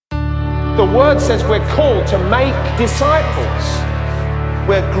The word says we're called to make disciples.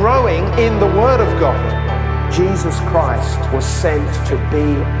 We're growing in the word of God. Jesus Christ was sent to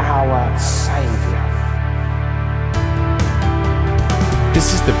be our Saviour.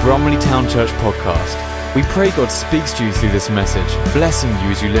 This is the Bromley Town Church podcast. We pray God speaks to you through this message, blessing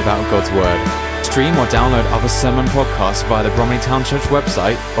you as you live out God's word. Stream or download other sermon podcasts via the Bromley Town Church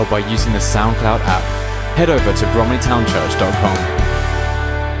website or by using the SoundCloud app. Head over to bromleytownchurch.com.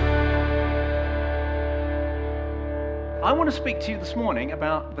 I want to speak to you this morning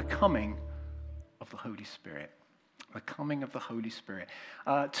about the coming of the Holy Spirit. The coming of the Holy Spirit.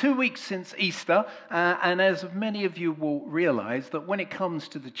 2 weeks since Easter, and as many of you will realize, that when it comes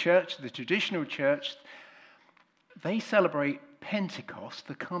to the church, the traditional church, they celebrate Pentecost,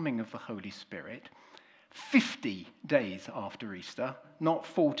 the coming of the Holy Spirit, 50 days after Easter, not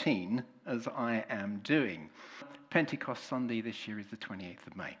 14 as I am doing. Pentecost Sunday this year is the 28th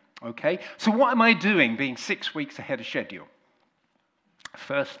of May. Okay, so what am I doing being 6 weeks ahead of schedule?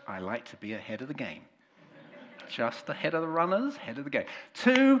 First, I like to be ahead of the game. Just ahead of the runners, ahead of the game.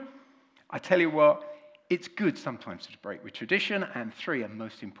 2, I tell you what, it's good sometimes to break with tradition. And 3, and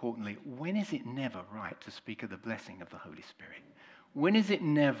most importantly, when is it never right to speak of the blessing of the Holy Spirit? When is it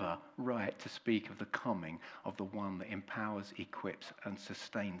never right to speak of the coming of the one that empowers, equips, and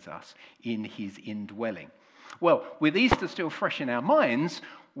sustains us in his indwelling? Well, with Easter still fresh in our minds,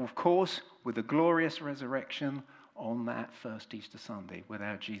 of course, with the glorious resurrection on that first Easter Sunday, with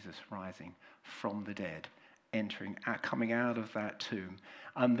our Jesus rising from the dead, coming out of that tomb.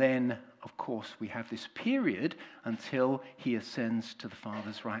 And then, of course, we have this period until he ascends to the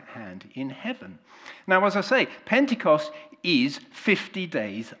Father's right hand in heaven. Now, as I say, Pentecost is 50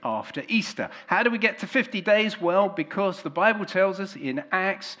 days after Easter. How do we get to 50 days? Well, because the Bible tells us in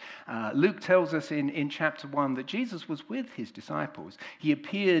Acts, Luke tells us in chapter 1 that Jesus was with his disciples. He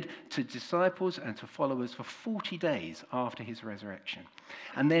appeared to disciples and to followers for 40 days after his resurrection.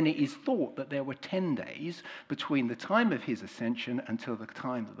 And then it is thought that there were 10 days between the time of his ascension until the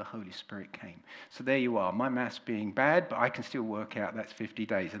time that the Holy Spirit came. So there you are, my maths being bad, but I can still work out that's 50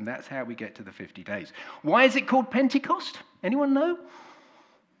 days, and that's how we get to the 50 days. Why is it called Pentecost? Anyone know?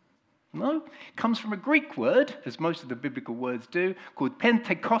 No? It comes from a Greek word, as most of the biblical words do, called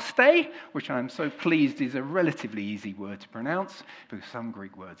Pentecoste, which I'm so pleased is a relatively easy word to pronounce, because some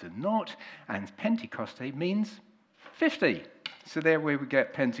Greek words are not, and Pentecoste means 50. So there we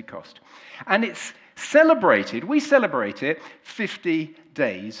get Pentecost. And it's celebrated, we celebrate it 50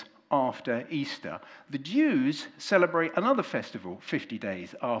 days after Easter. The Jews celebrate another festival 50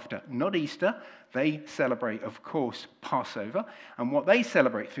 days after, not Easter. They celebrate, of course, Passover. And what they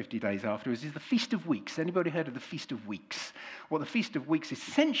celebrate 50 days after is the Feast of Weeks. Anybody heard of the Feast of Weeks? What the Feast of Weeks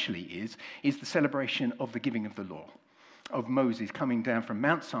essentially is the celebration of the giving of the law, of Moses coming down from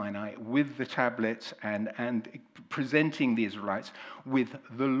Mount Sinai with the tablets and presenting the Israelites with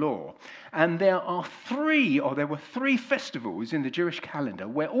the law. And there were three festivals in the Jewish calendar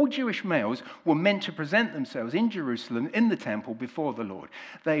where all Jewish males were meant to present themselves in Jerusalem, in the temple, before the Lord.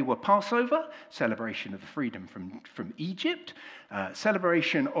 They were Passover, celebration of the freedom from Egypt,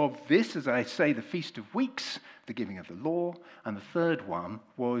 celebration of this, as I say, the Feast of Weeks, the giving of the law, and the third one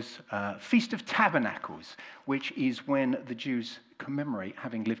was Feast of Tabernacles, which is when the Jews commemorate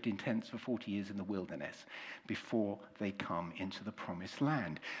having lived in tents for 40 years in the wilderness before they come into the promised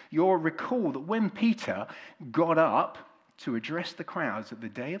land. You'll recall that when Peter got up to address the crowds at the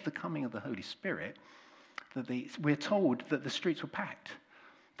day of the coming of the Holy Spirit, we're told that the streets were packed.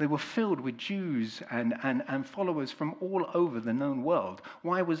 They were filled with Jews and followers from all over the known world.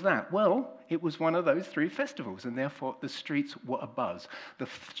 Why was that? Well, it was one of those 3 festivals, and therefore the streets were abuzz. The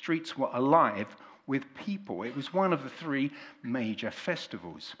streets were alive with people. It was one of the 3 major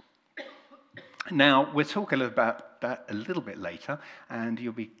festivals. Now, we'll talk about that a little bit later, and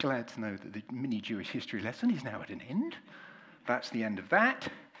you'll be glad to know that the mini Jewish history lesson is now at an end. That's the end of that.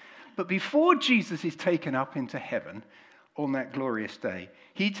 But before Jesus is taken up into heaven on that glorious day,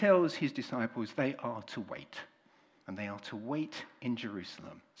 he tells his disciples they are to wait. And they are to wait in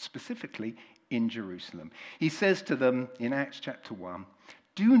Jerusalem, specifically in Jerusalem. He says to them in Acts chapter 1,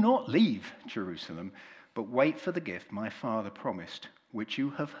 "Do not leave Jerusalem, but wait for the gift my Father promised, which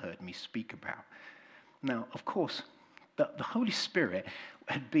you have heard me speak about." Now, of course, the Holy Spirit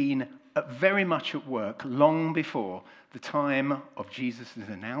had been very much at work long before the time of Jesus'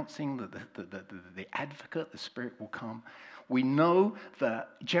 announcing that the advocate, the Spirit, will come. We know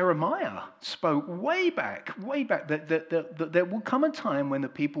that Jeremiah spoke way back, that there will come a time when the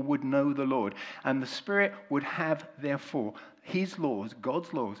people would know the Lord, and the Spirit would have, therefore, his laws,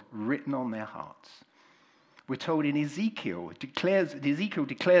 God's laws, written on their hearts. We're told in Ezekiel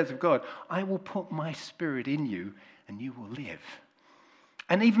declares of God, I will put my spirit in you and you will live.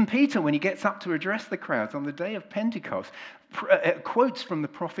 And even Peter, when he gets up to address the crowds on the day of Pentecost, quotes from the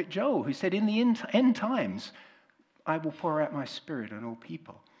prophet Joel, who said, in the end times, I will pour out my spirit on all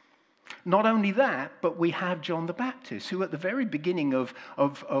people. Not only that, but we have John the Baptist, who at the very beginning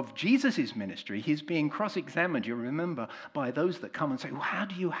of Jesus' ministry, he's being cross-examined, you remember, by those that come and say, well, how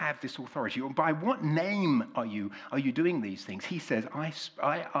do you have this authority? Or by what name are you doing these things? He says,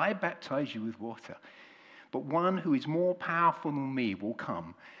 I baptize you with water, but one who is more powerful than me will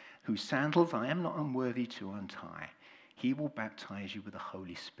come, whose sandals I am not unworthy to untie. He will baptize you with the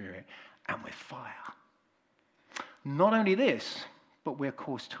Holy Spirit and with fire. Not only this, but we're, of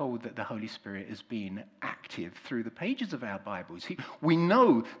course, told that the Holy Spirit has been active through the pages of our Bibles. We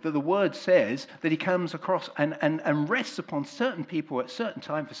know that the Word says that he comes across and rests upon certain people at certain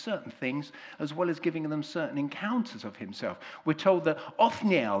time for certain things, as well as giving them certain encounters of himself. We're told that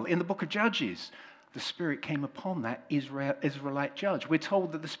Othniel in the book of Judges, the Spirit came upon that Israelite judge. We're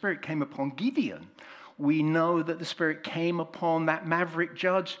told that the Spirit came upon Gideon. We know that the Spirit came upon that maverick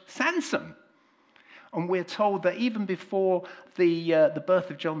judge, Samson. And we're told that even before the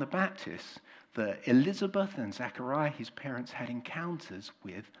birth of John the Baptist, that Elizabeth and Zechariah, his parents, had encounters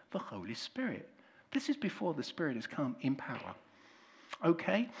with the Holy Spirit. This is before the Spirit has come in power.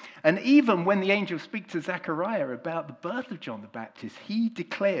 Okay? And even when the angel speaks to Zechariah about the birth of John the Baptist, he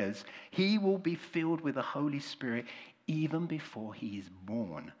declares he will be filled with the Holy Spirit even before he is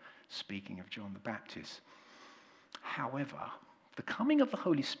born, speaking of John the Baptist. However, the coming of the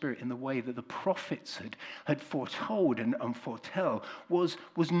Holy Spirit in the way that the prophets had foretold and foretell was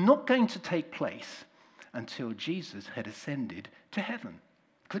not going to take place until Jesus had ascended to heaven.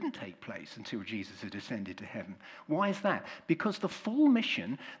 Couldn't take place until Jesus had ascended to heaven. Why is that? Because the full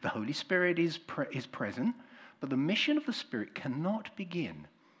mission, the Holy Spirit is present, but the mission of the Spirit cannot begin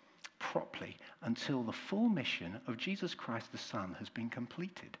properly until the full mission of Jesus Christ the Son has been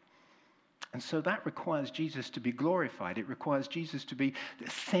completed. And so that requires Jesus to be glorified. It requires Jesus to be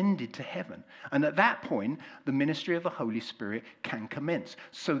ascended to heaven. And at that point, the ministry of the Holy Spirit can commence.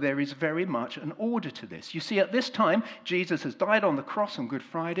 So there is very much an order to this. You see, at this time, Jesus has died on the cross on Good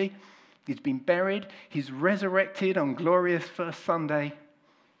Friday. He's been buried. He's resurrected on glorious First Sunday.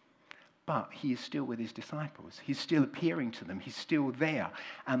 But he is still with his disciples. He's still appearing to them. He's still there.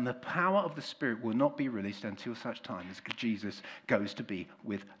 And the power of the Spirit will not be released until such time as Jesus goes to be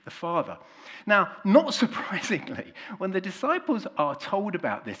with the Father. Now, not surprisingly, when the disciples are told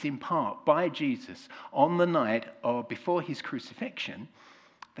about this in part by Jesus on the night or before his crucifixion,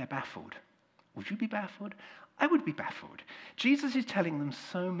 they're baffled. Would you be baffled? I would be baffled. Jesus is telling them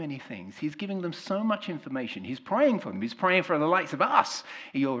so many things. He's giving them so much information. He's praying for them. He's praying for the likes of us.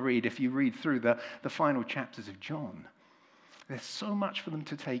 You'll read, if you read through the final chapters of John. There's so much for them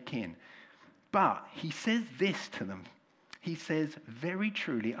to take in. But he says this to them. He says, very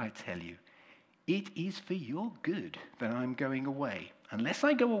truly, I tell you, it is for your good that I'm going away. Unless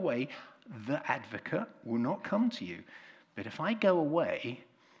I go away, the advocate will not come to you. But if I go,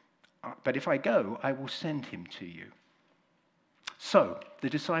 I will send him to you. So,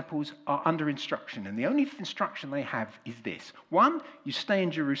 the disciples are under instruction, and the only instruction they have is this. 1, you stay in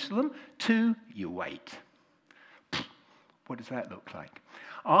Jerusalem. 2, you wait. What does that look like?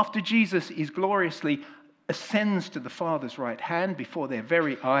 After Jesus is gloriously ascends to the Father's right hand before their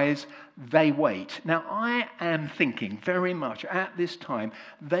very eyes, they wait. Now, I am thinking very much at this time,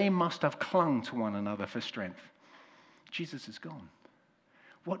 they must have clung to one another for strength. Jesus is gone.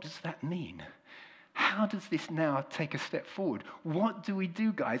 What does that mean? How does this now take a step forward? What do we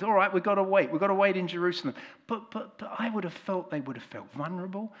do, guys? All right, we've got to wait. We've got to wait in Jerusalem. But I would have felt they would have felt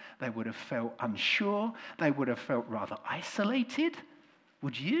vulnerable. They would have felt unsure. They would have felt rather isolated.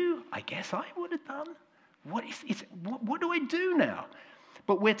 Would you? I guess I would have done. What do I do now?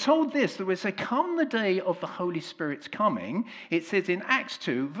 But we're told this, that we say, come the day of the Holy Spirit's coming. It says in Acts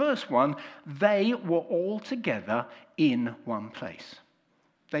 2, verse 1, they were all together in one place.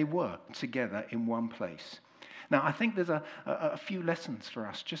 They were together in one place. Now, I think there's a few lessons for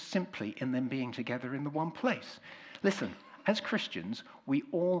us just simply in them being together in the one place. Listen, as Christians, we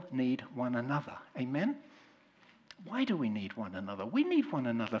all need one another. Amen? Why do we need one another? We need one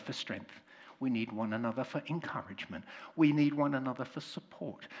another for strength. We need one another for encouragement. We need one another for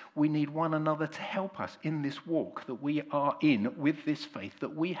support. We need one another to help us in this walk that we are in with this faith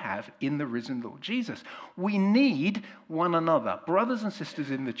that we have in the risen Lord Jesus. We need one another, brothers and sisters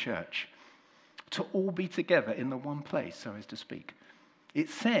in the church, to all be together in the one place, so as to speak.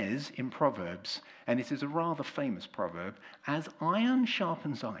 It says in Proverbs, and it is a rather famous proverb, as iron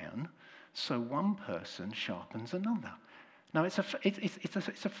sharpens iron, so one person sharpens another. Now, it's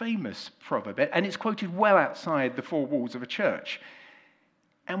a famous proverb, and it's quoted well outside the four walls of a church.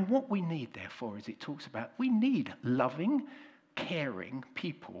 And what we need, therefore, is it talks about we need loving, caring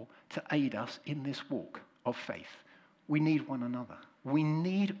people to aid us in this walk of faith. We need one another. We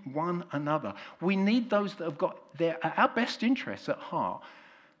need one another. We need those that have got our best interests at heart,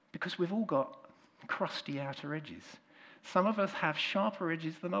 because we've all got crusty outer edges. Some of us have sharper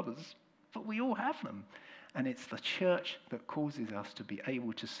edges than others, but we all have them. And it's the church that causes us to be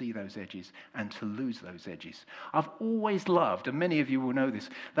able to see those edges and to lose those edges. I've always loved, and many of you will know this,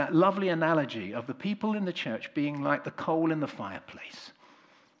 that lovely analogy of the people in the church being like the coal in the fireplace.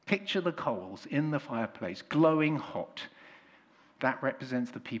 Picture the coals in the fireplace, glowing hot. That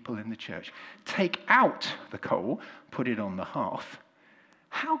represents the people in the church. Take out the coal, put it on the hearth.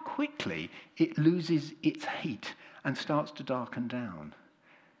 How quickly it loses its heat and starts to darken down.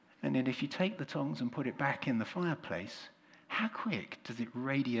 And then if you take the tongs and put it back in the fireplace, how quick does it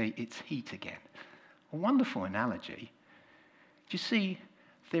radiate its heat again? A wonderful analogy. Do you see,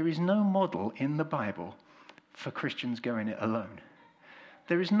 there is no model in the Bible for Christians going it alone.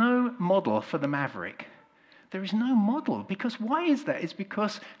 There is no model for the maverick. There is no model. Because why is that? It's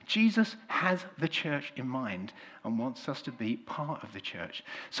because Jesus has the church in mind and wants us to be part of the church.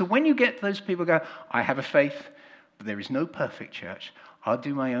 So when you get those people go, I have a faith, but there is no perfect church. I'll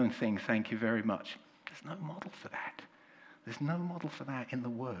do my own thing, thank you very much. There's no model for that. There's no model for that in the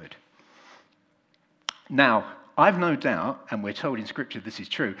Word. Now, I've no doubt, and we're told in Scripture this is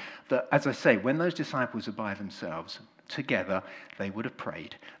true, that, as I say, when those disciples are by themselves, together, they would have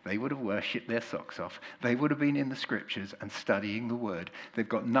prayed. They would have worshipped their socks off. They would have been in the Scriptures and studying the Word. They've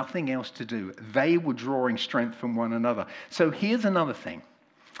got nothing else to do. They were drawing strength from one another. So here's another thing.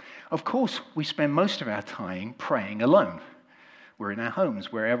 Of course, we spend most of our time praying alone. We're in our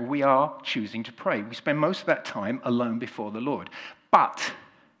homes, wherever we are, choosing to pray. We spend most of that time alone before the Lord. But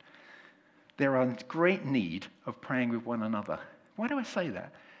there are great need of praying with one another. Why do I say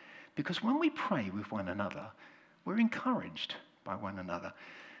that? Because when we pray with one another, we're encouraged by one another.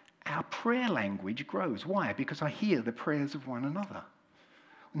 Our prayer language grows. Why? Because I hear the prayers of one another.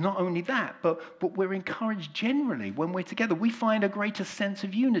 Not only that, but we're encouraged generally when we're together. We find a greater sense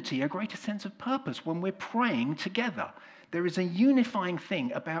of unity, a greater sense of purpose when we're praying together. There is a unifying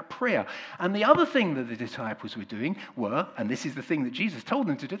thing about prayer. And the other thing that the disciples were doing were, and this is the thing that Jesus told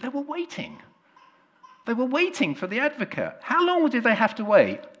them to do, they were waiting. They were waiting for the advocate. How long did they have to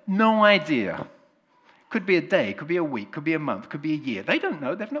wait? No idea. Could be a day, could be a week, could be a month, could be a year. They don't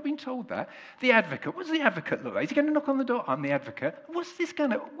know. They've not been told that. The advocate, what does the advocate look like? Is he going to knock on the door? I'm the advocate. What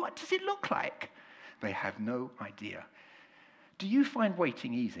does it look like? They have no idea. Do you find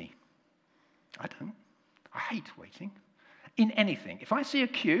waiting easy? I don't. I hate waiting. In anything. If I see a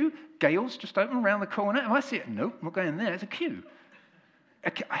queue, Gale's just open around the corner. If I see it, nope, I'm not going there. It's a queue.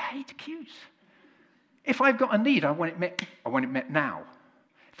 I hate queues. If I've got a need, I want it met now.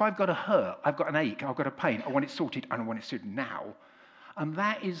 If I've got a hurt, I've got an ache, I've got a pain, I want it sorted, and I want it sorted now. And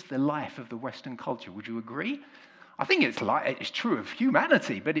that is the life of the Western culture. Would you agree? I think it's true of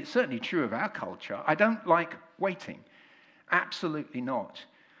humanity, but it's certainly true of our culture. I don't like waiting. Absolutely not.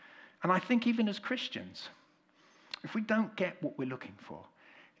 And I think even as Christians, if we don't get what we're looking for,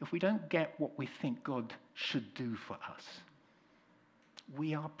 if we don't get what we think God should do for us,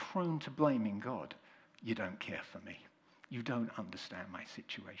 we are prone to blaming God. You don't care for me. You don't understand my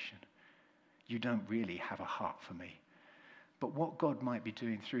situation. You don't really have a heart for me. But what God might be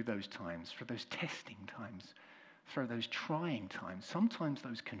doing through those times, through those testing times, through those trying times, sometimes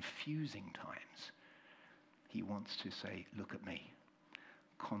those confusing times, he wants to say, look at me.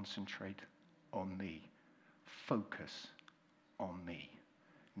 Concentrate on me. Focus on me.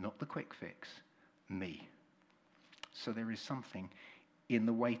 Not the quick fix, me. So there is something in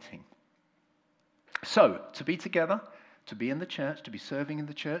the waiting. So, to be together, to be in the church, to be serving in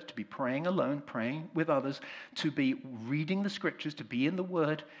the church, to be praying alone, praying with others, to be reading the Scriptures, to be in the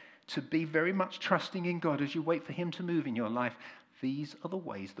Word, to be very much trusting in God as you wait for him to move in your life. These are the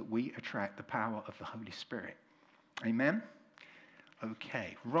ways that we attract the power of the Holy Spirit. Amen?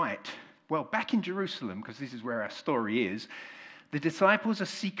 Okay, right. Well, back in Jerusalem, because this is where our story is, the disciples are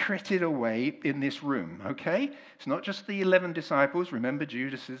secreted away in this room, okay? It's not just the 11 disciples. Remember,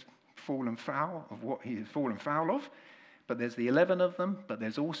 Judas has fallen foul of what he has fallen foul of. But there's the 11 of them, but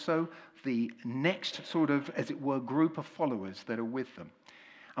there's also the next sort of, as it were, group of followers that are with them.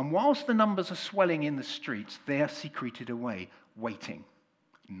 And whilst the numbers are swelling in the streets, they are secreted away, waiting,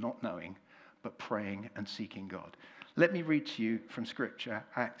 not knowing, but praying and seeking God. Let me read to you from Scripture,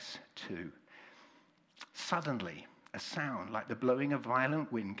 Acts 2. Suddenly, A sound like the blowing of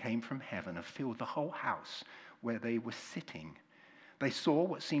violent wind came from heaven and filled the whole house where they were sitting. They saw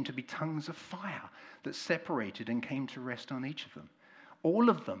what seemed to be tongues of fire that separated and came to rest on each of them. All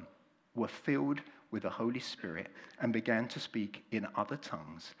of them were filled with the Holy Spirit and began to speak in other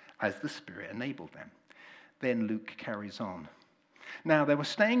tongues as the Spirit enabled them. Then Luke carries on. Now they were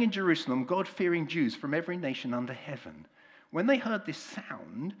staying in Jerusalem, God-fearing Jews from every nation under heaven. When they heard this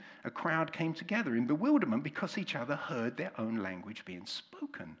sound, a crowd came together in bewilderment because each other heard their own language being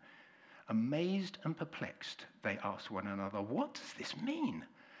spoken. Amazed and perplexed, they asked one another, "What does this mean?"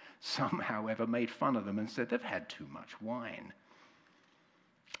 Some, however, made fun of them and said they've had too much wine.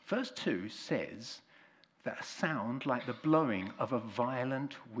 Verse 2 says that a sound like the blowing of a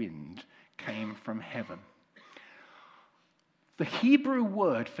violent wind came from heaven. The Hebrew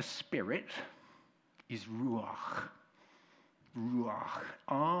word for spirit is ruach. Ruach,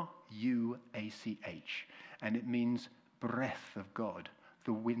 R-U-A-C-H, and it means breath of God,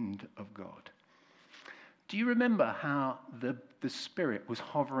 the wind of God. Do you remember how the Spirit was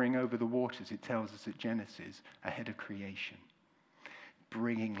hovering over the waters, it tells us at Genesis, ahead of creation,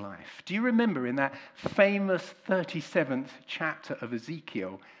 bringing life? Do you remember in that famous 37th chapter of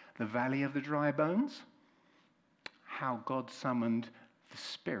Ezekiel, the Valley of the Dry Bones, how God summoned the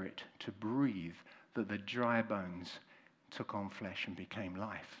Spirit to breathe, that the dry bones took on flesh and became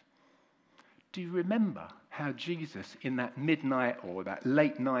life? Do you remember how Jesus, in that midnight or that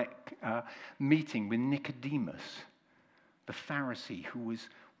late night meeting with Nicodemus, the Pharisee who was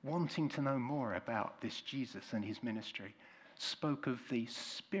wanting to know more about this Jesus and his ministry, spoke of the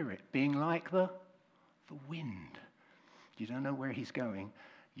Spirit being like the wind? You don't know where he's going,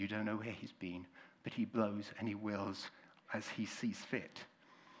 you don't know where he's been, but he blows and he wills as he sees fit.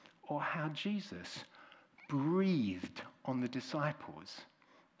 Or how Jesus breathed on the disciples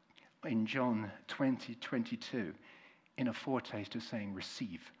in John 20:22 in a foretaste of saying,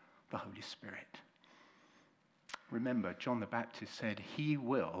 "Receive the Holy Spirit." Remember, John the Baptist said, "He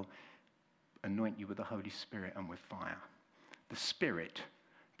will anoint you with the Holy Spirit and with fire." The Spirit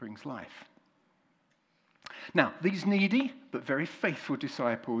brings life. Now, these needy but very faithful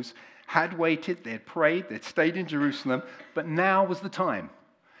disciples had waited, they'd prayed, they'd stayed in Jerusalem, but now was the time.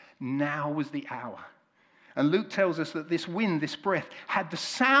 Now was the hour. And Luke tells us that this wind, this breath, had the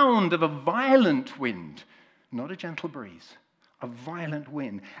sound of a violent wind, not a gentle breeze, a violent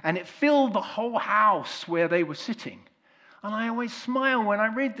wind. And it filled the whole house where they were sitting. And I always smile when I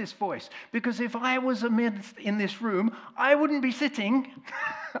read this voice, because if I was amidst in this room, I wouldn't be sitting.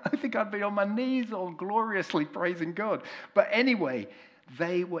 I think I'd be on my knees or gloriously praising God. But anyway,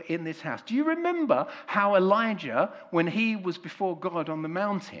 they were in this house. Do you remember how Elijah, when he was before God on the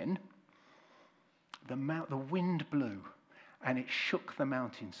mountain, the wind blew and it shook the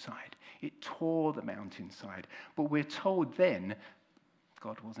mountainside. It tore the mountainside. But we're told then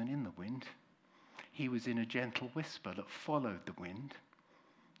God wasn't in the wind. He was in a gentle whisper that followed the wind.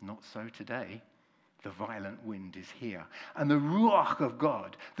 Not so today. The violent wind is here. And the Ruach of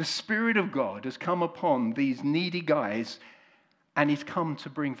God, the Spirit of God, has come upon these needy guys, and he's come to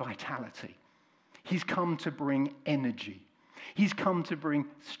bring vitality. He's come to bring energy. He's come to bring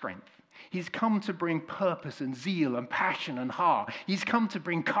strength. He's come to bring purpose and zeal and passion and heart. He's come to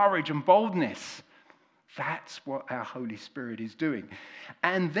bring courage and boldness. That's what our Holy Spirit is doing.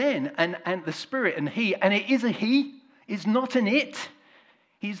 And then, and the Spirit and He, and it is a He, it's not an it.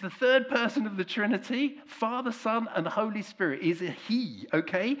 He's the third person of the Trinity, Father, Son, and Holy Spirit is a He,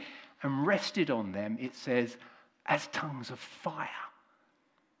 okay? And rested on them, it says, as tongues of fire.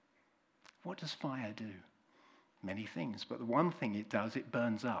 What does fire do? Many things, but the one thing it does, it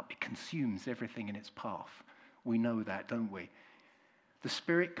burns up. It consumes everything in its path. We know that, don't we? The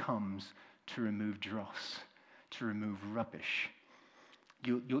Spirit comes to remove dross, to remove rubbish.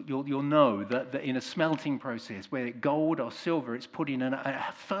 You'll know that in a smelting process where gold or silver, it's put in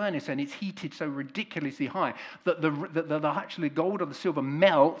a furnace and it's heated so ridiculously high that the actually gold or the silver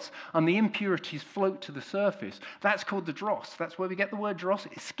melts and the impurities float to the surface. That's called the dross. That's where we get the word dross.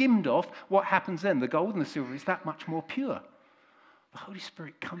 It's skimmed off. What happens then? The gold and the silver is that much more pure. The Holy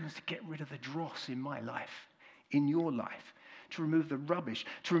Spirit comes to get rid of the dross in my life, in your life, to remove the rubbish,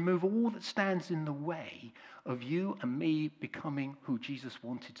 to remove all that stands in the way of you and me becoming who Jesus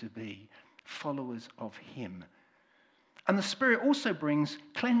wanted to be, followers of Him. And the Spirit also brings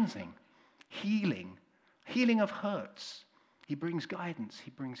cleansing, healing of hurts. He brings guidance, He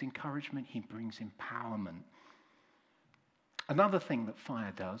brings encouragement, He brings empowerment. Another thing that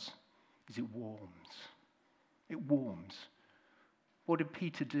fire does is it warms. It warms. What did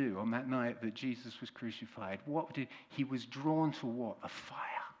Peter do on that night that Jesus was crucified? He was drawn to what? A fire.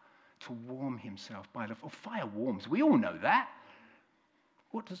 to warm himself by love. Oh, fire warms. We all know that.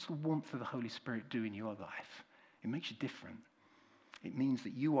 What does the warmth of the Holy Spirit do in your life? It makes you different. It means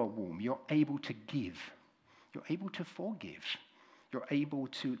that you are warm. You're able to give. You're able to forgive. You're able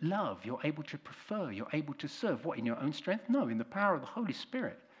to love. You're able to prefer. You're able to serve. What, in your own strength? No, in the power of the Holy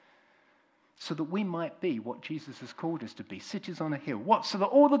Spirit. So that we might be what Jesus has called us to be, cities on a hill. What? So that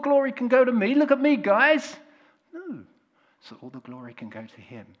all the glory can go to me? Look at me, guys. No. So all the glory can go to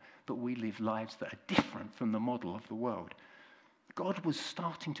him. That we live lives that are different from the model of the world. God was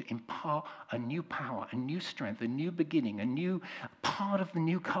starting to impart a new power, a new strength, a new beginning, a new part of the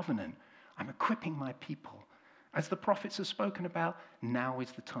new covenant. I'm equipping my people. As the prophets have spoken about, now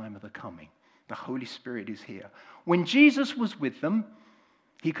is the time of the coming. The Holy Spirit is here. When Jesus was with them,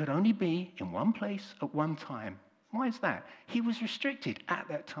 he could only be in one place at one time. Why is that? He was restricted at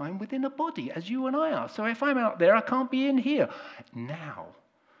that time within a body, as you and I are. So if I'm out there, I can't be in here. Now,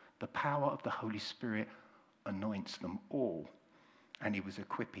 the power of the Holy Spirit anoints them all. And he was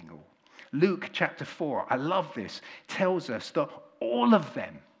equipping all. Luke chapter 4, I love this, tells us that all of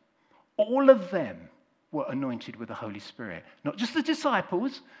them were anointed with the Holy Spirit. Not just the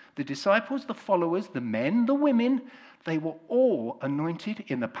disciples, the followers, the men, the women, they were all anointed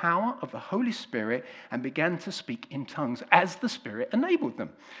in the power of the Holy Spirit and began to speak in tongues as the Spirit enabled them.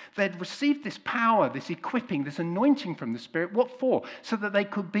 They'd received this power, this equipping, this anointing from the Spirit. What for? So that they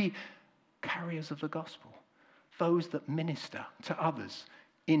could be carriers of the gospel. Those that minister to others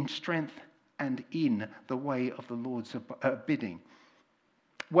in strength and in the way of the Lord's bidding.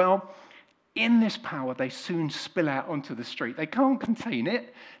 Well, in this power, they soon spill out onto the street. They can't contain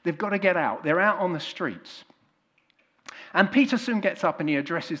it. They've got to get out. They're out on the streets. And Peter soon gets up and he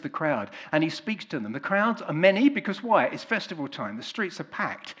addresses the crowd and he speaks to them. The crowds are many because why? It's festival time. The streets are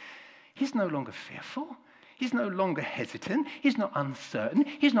packed. He's no longer fearful. He's no longer hesitant. He's not uncertain.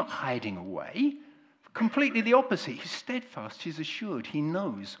 He's not hiding away. Completely the opposite. He's steadfast. He's assured. He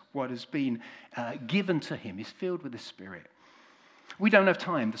knows what has been given to him. He's filled with the Spirit. We don't have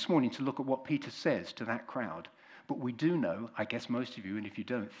time this morning to look at what Peter says to that crowd. But we do know, I guess most of you, and if you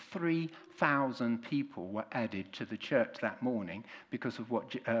don't, 3,000 people were added to the church that morning because of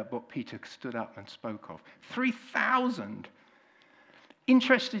what Peter stood up and spoke of. 3,000.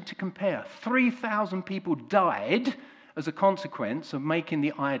 Interesting to compare. 3,000 people died as a consequence of making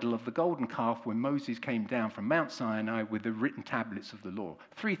the idol of the golden calf when Moses came down from Mount Sinai with the written tablets of the law.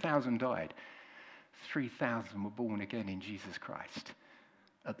 3,000 died. 3,000 were born again in Jesus Christ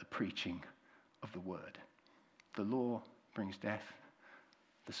at the preaching of the word. The law brings death.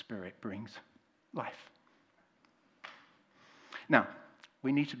 The Spirit brings life. Now,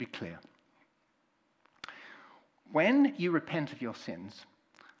 we need to be clear. When you repent of your sins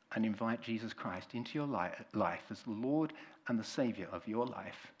and invite Jesus Christ into your life as the Lord and the Savior of your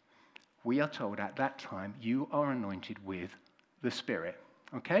life, we are told at that time you are anointed with the Spirit.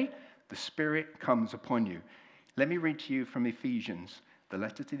 Okay? The Spirit comes upon you. Let me read to you from Ephesians. The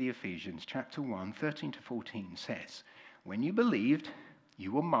letter to the Ephesians, chapter 1, 13 to 14 says, when you believed,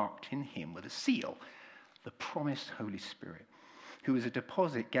 you were marked in him with a seal, the promised Holy Spirit, who is a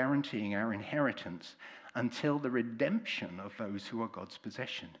deposit guaranteeing our inheritance until the redemption of those who are God's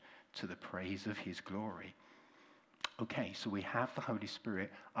possession, to the praise of his glory. Okay, so we have the Holy Spirit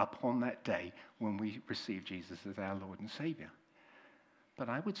upon that day when we receive Jesus as our Lord and Savior. But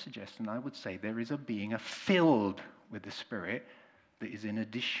I would suggest and I would say there is a being filled with the Spirit that is in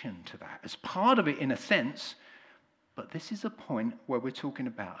addition to that, as part of it in a sense, but this is a point where we're talking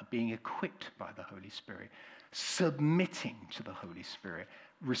about being equipped by the Holy Spirit, submitting to the Holy Spirit,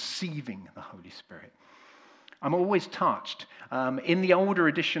 receiving the Holy Spirit. I'm always touched. In the older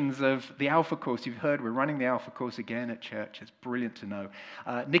editions of the Alpha Course, you've heard we're running the Alpha Course again at church. It's brilliant to know.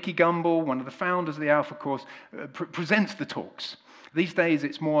 Nicky Gumbel, one of the founders of the Alpha Course, presents the talks. These days,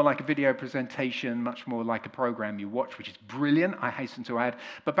 it's more like a video presentation, much more like a program you watch, which is brilliant, I hasten to add.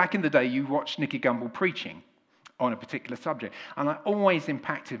 But back in the day, you watched Nicky Gumbel preaching on a particular subject. And that always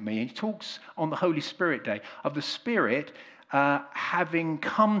impacted me. And he talks on the Holy Spirit Day of the Spirit having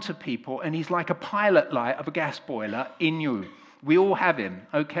come to people, and he's like a pilot light of a gas boiler in you. We all have him,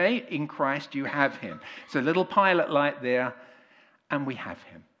 okay? In Christ, you have him. It's a little pilot light there, and we have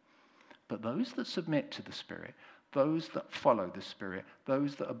him. But those that submit to the Spirit, those that follow the Spirit,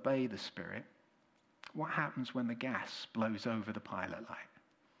 those that obey the Spirit, what happens when the gas blows over the pilot light?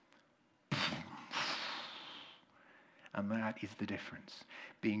 And that is the difference.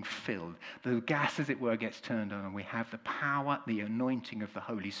 Being filled. The gas, as it were, gets turned on, and we have the power, the anointing of the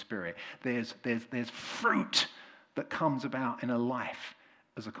Holy Spirit. There's fruit that comes about in a life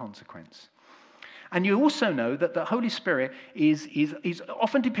as a consequence. And you also know that the Holy Spirit is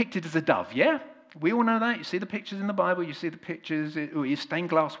often depicted as a dove, yeah? We all know that. You see the pictures in the Bible, you see the pictures, you stained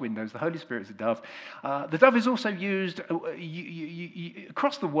glass windows. The Holy Spirit is a dove. The dove is also used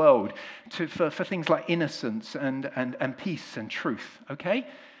across the world for things like innocence and peace and truth, okay?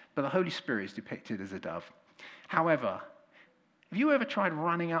 But the Holy Spirit is depicted as a dove. However, have you ever tried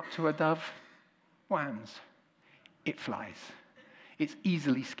running up to a dove? What happens? It flies. It's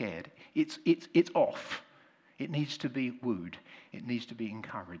easily scared. It's off. It needs to be wooed. It needs to be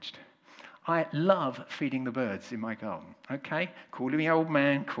encouraged. I love feeding the birds in my garden, okay? Called me old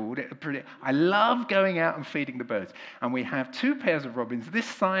man, called it pretty. I love going out and feeding the birds. And we have 2 pairs of robins, this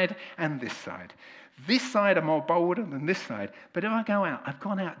side and this side. This side are more bolder than this side. But if I go out, I've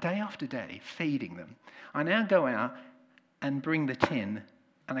gone out day after day feeding them. I now go out and bring the tin,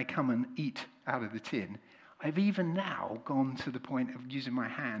 and they come and eat out of the tin. I've even now gone to the point of using my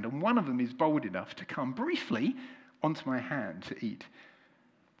hand, and one of them is bold enough to come briefly onto my hand to eat.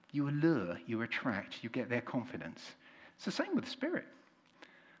 You allure, you attract, you get their confidence. It's the same with the Spirit.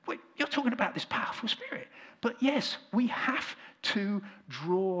 Wait, you're talking about this powerful Spirit. But yes, we have to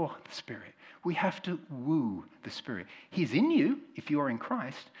draw the Spirit. We have to woo the Spirit. He's in you if you are in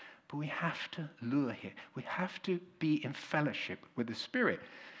Christ, but we have to lure him. We have to be in fellowship with the Spirit.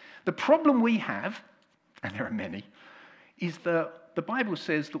 The problem we have, and there are many, is that the Bible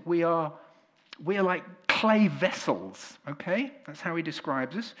says that we are like clay vessels, okay? That's how he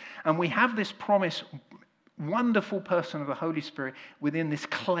describes us. And we have this promise, wonderful person of the Holy Spirit within this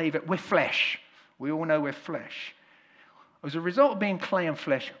clay. We're flesh. We all know we're flesh. As a result of being clay and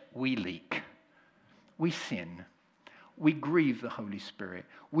flesh, we leak. We sin. We grieve the Holy Spirit.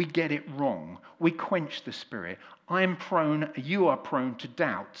 We get it wrong. We quench the Spirit. You are prone to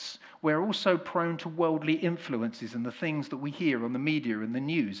doubts. We're also prone to worldly influences and the things that we hear on the media and the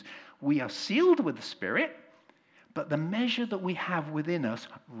news. We are sealed with the Spirit, but the measure that we have within us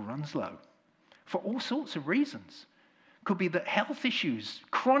runs low for all sorts of reasons. Could be that health issues,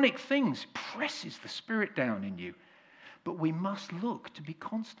 chronic things, presses the Spirit down in you. But we must look to be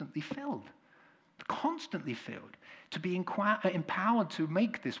constantly filled, to be empowered to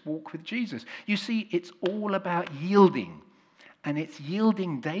make this walk with Jesus. You see, it's all about yielding, and it's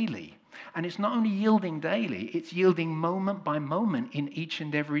yielding daily. And it's not only yielding daily, it's yielding moment by moment in each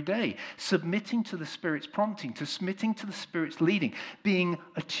and every day, submitting to the Spirit's prompting, to submitting to the Spirit's leading, being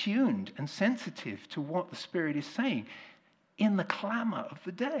attuned and sensitive to what the Spirit is saying in the clamor of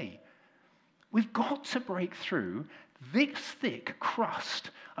the day. We've got to break through this thick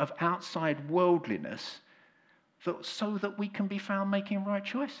crust of outside worldliness so that we can be found making right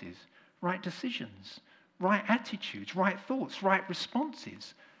choices, right decisions, right attitudes, right thoughts, right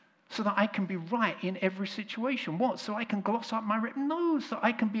responses, so that I can be right in every situation. What? So I can gloss up my No, so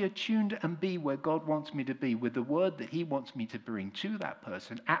I can be attuned and be where God wants me to be with the word that he wants me to bring to that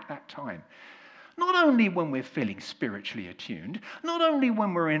person at that time. Not only when we're feeling spiritually attuned, not only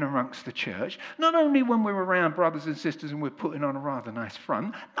when we're in amongst the church, not only when we're around brothers and sisters and we're putting on a rather nice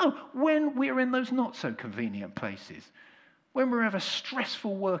front, no, when we're in those not so convenient places, when we have a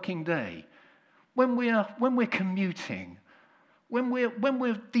stressful working day, when we're commuting, when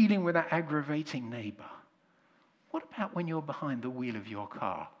we're dealing with that aggravating neighbor. What about when you're behind the wheel of your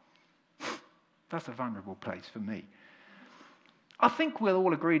car? That's a vulnerable place for me. I think we'll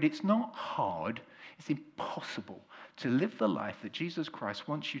all agree it's not hard, it's impossible to live the life that Jesus Christ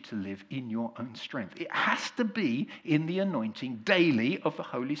wants you to live in your own strength. It has to be in the anointing daily of the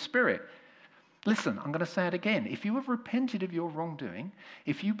Holy Spirit. Listen, I'm going to say it again. If you have repented of your wrongdoing,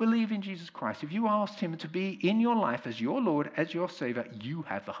 if you believe in Jesus Christ, if you asked him to be in your life as your Lord, as your Savior, you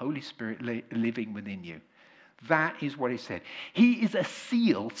have the Holy Spirit living within you. That is what he said. He is a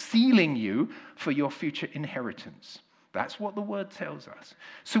seal, sealing you for your future inheritance. That's what the word tells us.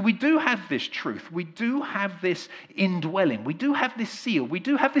 So we do have this truth. We do have this indwelling. We do have this seal. We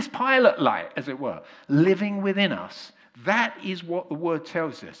do have this pilot light, as it were, living within us. That is what the word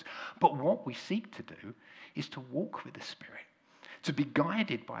tells us. But what we seek to do is to walk with the Spirit, to be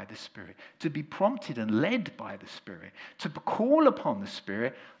guided by the Spirit, to be prompted and led by the Spirit, to call upon the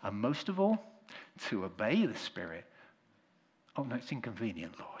Spirit, and most of all, to obey the Spirit. Oh, no, it's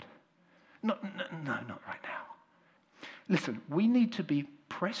inconvenient, Lord. No, not right now. Listen, we need to be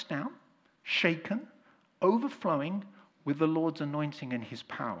pressed down, shaken, overflowing with the Lord's anointing and his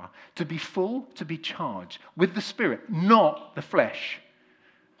power, to be full, to be charged with the Spirit, not the flesh.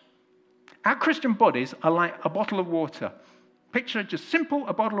 Our Christian bodies are like a bottle of water. Picture just simple,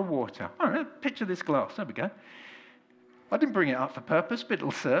 a bottle of water. All right, picture this glass. There we go. I didn't bring it up for purpose, but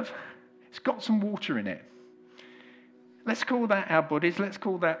it'll serve. It's got some water in it. Let's call that our bodies. Let's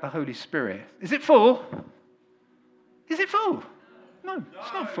call that the Holy Spirit. Is it full? Is it full? No,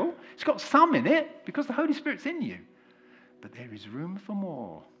 it's not full. It's got some in it because the Holy Spirit's in you. But there is room for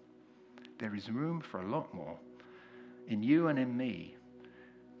more. There is room for a lot more in you and in me.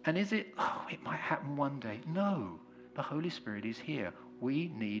 And is it, it might happen one day? No, the Holy Spirit is here.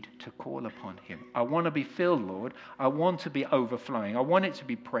 We need to call upon him. I want to be filled, Lord. I want to be overflowing. I want it to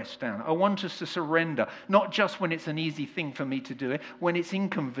be pressed down. I want us to surrender, not just when it's an easy thing for me to do it, when it's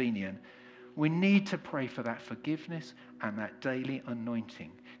inconvenient. We need to pray for that forgiveness and that daily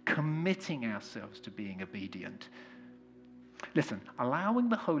anointing, committing ourselves to being obedient. Listen, allowing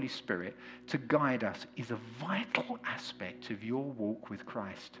the Holy Spirit to guide us is a vital aspect of your walk with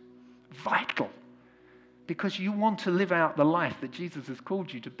Christ. Vital. Because you want to live out the life that Jesus has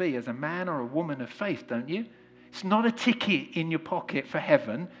called you to be as a man or a woman of faith, don't you? It's not a ticket in your pocket for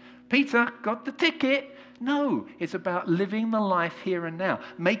heaven. Peter got the ticket. No, it's about living the life here and now,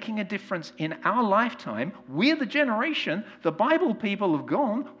 making a difference in our lifetime. We're the generation. The Bible people have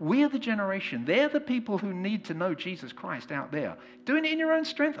gone. We're the generation. They're the people who need to know Jesus Christ out there. Doing it in your own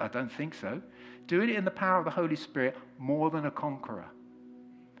strength? I don't think so. Doing it in the power of the Holy Spirit, more than a conqueror.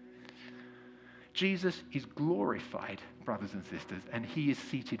 Jesus is glorified, brothers and sisters, and he is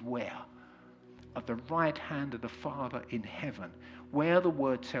seated where? At the right hand of the Father in heaven, where the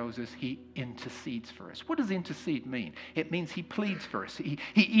word tells us he intercedes for us. What does intercede mean? It means he pleads for us. He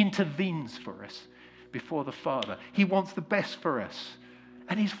intervenes for us before the Father. He wants the best for us.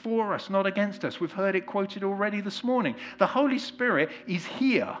 And he's for us, not against us. We've heard it quoted already this morning. The Holy Spirit is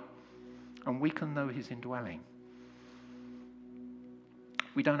here, and we can know his indwelling.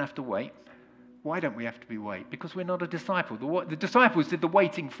 We don't have to wait. Why don't we have to wait? Because we're not a disciple. The disciples did the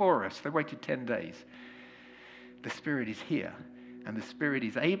waiting for us. They waited 10 days. The Spirit is here, and the Spirit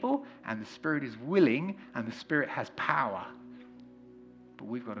is able, and the Spirit is willing, and the Spirit has power. But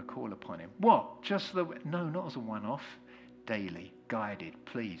we've got to call upon him. What? No, not as a one-off. Daily, guided.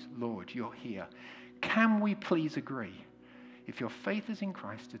 Please, Lord, you're here. Can we please agree, if your faith is in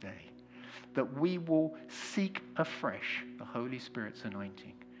Christ today, that we will seek afresh the Holy Spirit's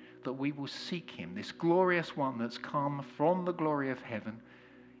anointing? That we will seek him, this glorious one that's come from the glory of heaven.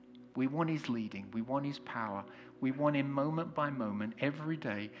 We want his leading. We want his power. We want him moment by moment, every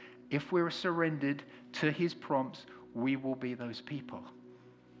day. If we're surrendered to his prompts, we will be those people.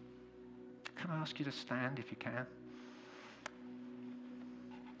 Can I ask you to stand if you can?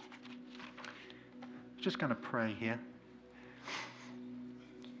 Just going to pray here.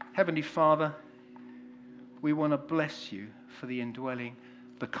 Heavenly Father, we want to bless you for the indwelling,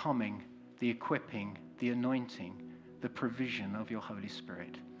 the coming, the equipping, the anointing, the provision of your Holy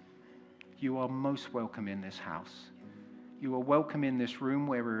Spirit. You are most welcome in this house. You are welcome in this room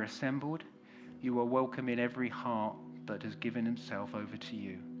where we're assembled. You are welcome in every heart that has given himself over to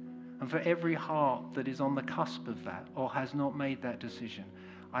you. And for every heart that is on the cusp of that or has not made that decision,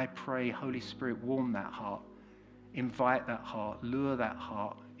 I pray, Holy Spirit, warm that heart, invite that heart, lure that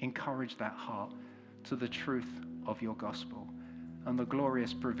heart, encourage that heart to the truth of your gospel and the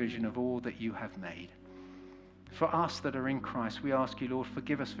glorious provision of all that you have made. For us that are in Christ, we ask you, Lord,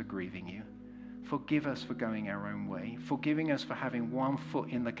 forgive us for grieving you. Forgive us for going our own way. Forgiving us for having one foot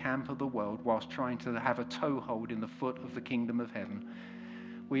in the camp of the world whilst trying to have a toehold in the foot of the kingdom of heaven.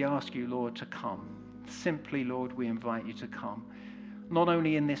 We ask you, Lord, to come. Simply, Lord, we invite you to come. Not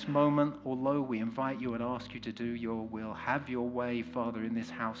only in this moment, although we invite you and ask you to do your will, have your way, Father, in this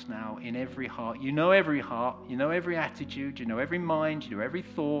house now, in every heart. You know every heart, you know every attitude, you know every mind, you know every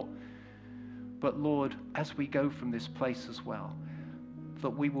thought. But Lord, as we go from this place as well, that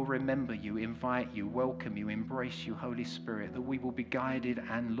we will remember you, invite you, welcome you, embrace you, Holy Spirit, that we will be guided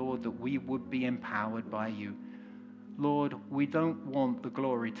and, Lord, that we would be empowered by you. Lord, we don't want the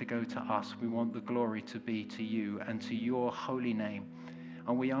glory to go to us. We want the glory to be to you and to your holy name.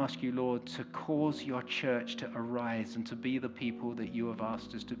 And we ask you, Lord, to cause your church to arise and to be the people that you have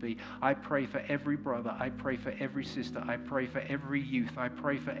asked us to be. I pray for every brother. I pray for every sister. I pray for every youth. I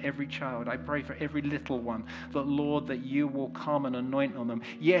pray for every child. I pray for every little one, that, Lord, that you will come and anoint on them.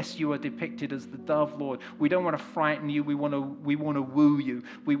 Yes, you are depicted as the dove, Lord. We don't want to frighten you. We want to woo you.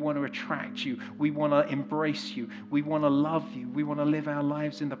 We want to attract you. We want to embrace you. We want to love you. We want to live our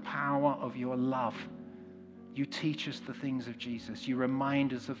lives in the power of your love. You teach us the things of Jesus. You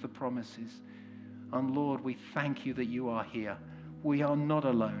remind us of the promises. And Lord, we thank you that you are here. We are not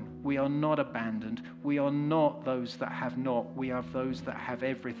alone. We are not abandoned. We are not those that have not. We are those that have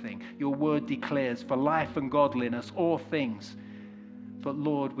everything. Your word declares for life and godliness, all things. But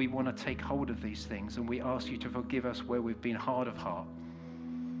Lord, we want to take hold of these things, and we ask you to forgive us where we've been hard of heart.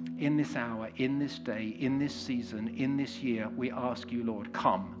 in this hour, in this day, in this season, in this year, we ask you, Lord,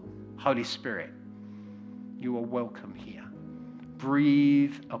 come, Holy Spirit. You are welcome here.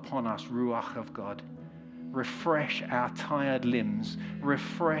 Breathe upon us, Ruach of God. Refresh our tired limbs.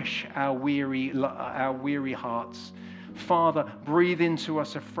 Refresh our weary hearts. Father, breathe into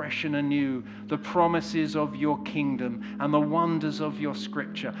us afresh and anew the promises of your kingdom and the wonders of your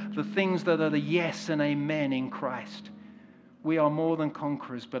scripture, the things that are the yes and amen in Christ. We are more than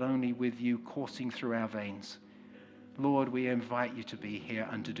conquerors, but only with you coursing through our veins. Lord, we invite you to be here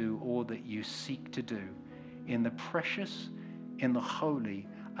and to do all that you seek to do in the precious, in the holy,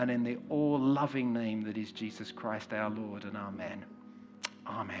 and in the all-loving name that is Jesus Christ our Lord, and amen.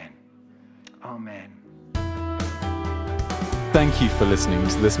 Amen. Amen. Thank you for listening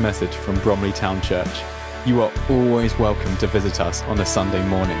to this message from Bromley Town Church. You are always welcome to visit us on a Sunday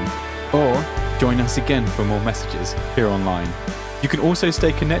morning, or join us again for more messages here online. You can also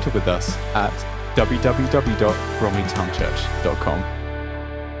stay connected with us at www.bromleytownchurch.com.